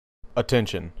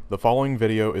Attention, the following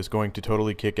video is going to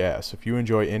totally kick ass. If you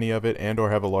enjoy any of it and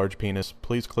or have a large penis,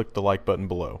 please click the like button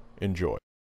below. Enjoy.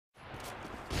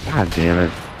 God damn it.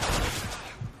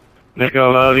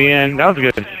 Nickelodeon, that was a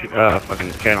good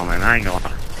fucking channel, man. I ain't gonna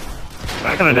lie.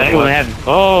 Back in the day when they had...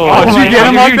 Oh, did you get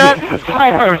him like that?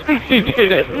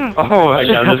 Oh my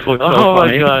god, this looks so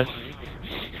funny. Oh my gosh.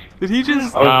 Did he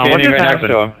just... What just happened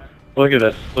to him? Look at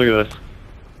this, look at this.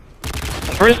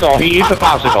 First of all, he eats a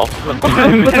popsicle.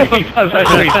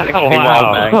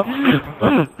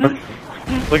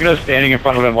 Look at us standing in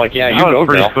front of him like, yeah, you go,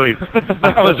 girl. I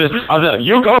was like,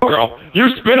 you go, girl.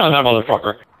 You spit on that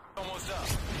motherfucker.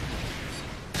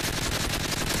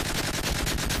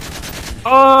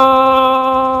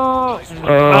 Oh!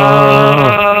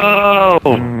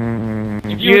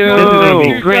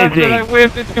 You crazy. That I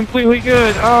whipped, it's completely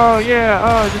good. Oh yeah,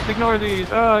 oh just ignore these.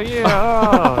 Oh yeah,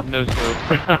 oh no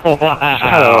scope.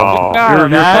 Wow. You're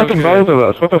fucking both of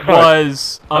us. What the fuck?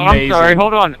 Was amazing. I'm sorry,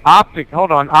 hold on. Optic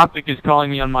is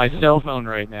calling me on my cell phone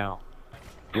right now.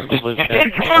 Turn on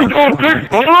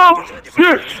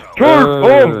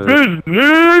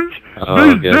business!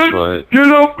 Oh, guess what?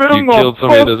 Get up in my killed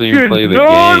somebody that doesn't even play the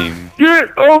game.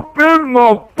 Get up in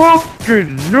my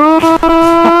fucking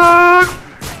nuts!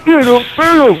 Get up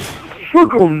in them!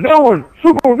 Suck on that one!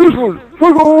 Suck on this one!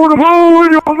 Suck on the ball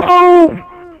in your mouth!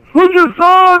 Switch your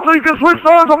sides so you can switch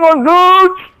sides on my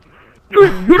nuts!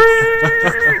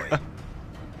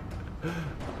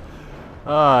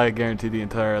 I guarantee the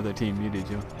entire other team muted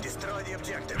you.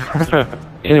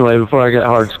 Anyway, before I get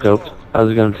hard scoped, I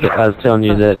was telling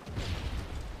you that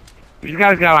You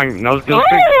guys got like no skill.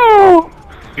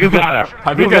 You got it.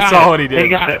 I think I saw what he did. He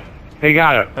got it. He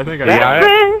got it. I think I got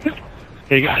it.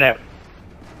 He got it.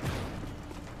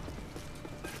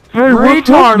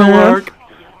 Retard alert!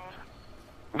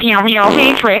 Meow meow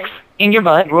matrix in your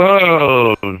butt.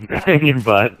 Whoa! In your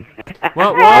butt.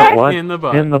 What? In the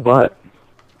butt. in the butt.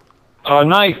 A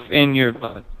knife in your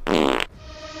butt.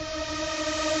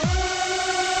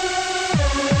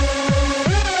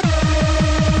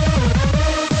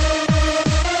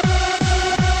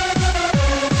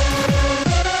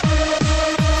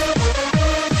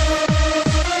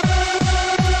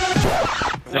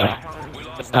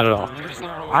 Not at all.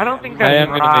 I don't think that's I am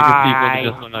going to make a sequel right.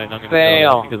 to this one night. I'm gonna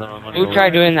Fail. because I don't want Who tried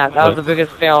doing that? That was the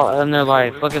biggest fail in their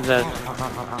life. Look at this.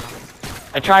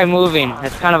 I tried moving.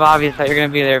 It's kind of obvious that you're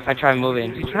gonna be there if I try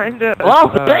moving. Well,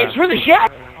 thanks for the shot!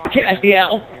 Yeah.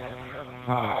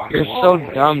 You're so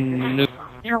dumb, noob.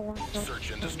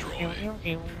 Search and destroy.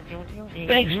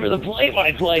 Thanks for the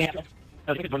play-by-play.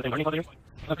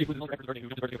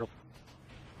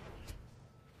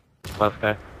 Last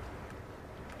guy.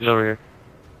 He's over here.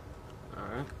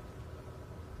 Alright.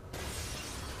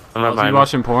 I'm right Is he behind him.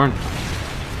 watching porn?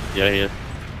 Yeah, he is.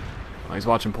 Oh, he's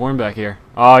watching porn back here.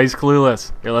 Oh, he's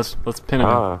clueless. Here, let's pin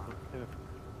him.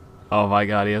 Oh my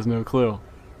god, he has no clue.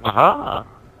 Aha!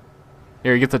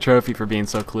 Here, he gets a trophy for being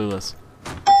so clueless.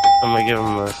 I'm gonna give him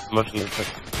a motion.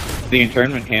 The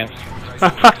internment camp.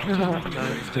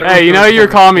 Hey, you know you're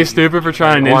calling me stupid for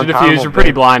trying to ninja defuse? You're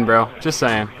pretty blind, bro. Just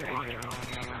saying.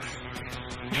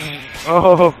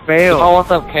 Oh, fail! Oh, what's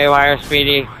up, K-Wire,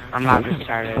 Speedy? I'm not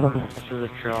started. This is a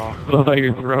troll. Look like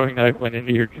you're throwing that one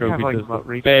into your trophy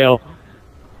system. Fail.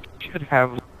 Should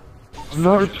have. I'm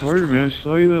not retarded, man. I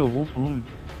saw you the whole time.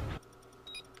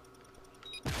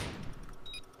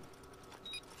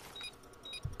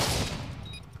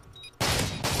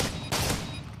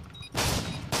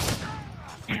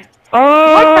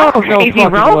 Oh, What's up, crazy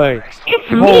no bro? fucking way. It's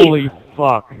me! Holy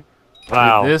fuck.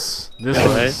 Wow. This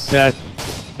was...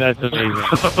 That's amazing.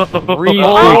 Really?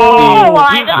 Oh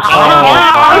my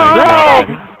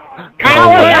god! Oh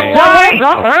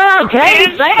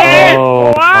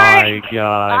my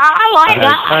god. I like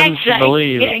that I can't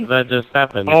believe that just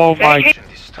happened. Oh my.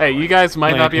 Hey, you guys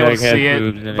might not be able to see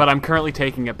boobs in it, it. but I'm currently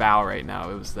taking a bow right now.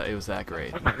 It was that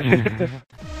great.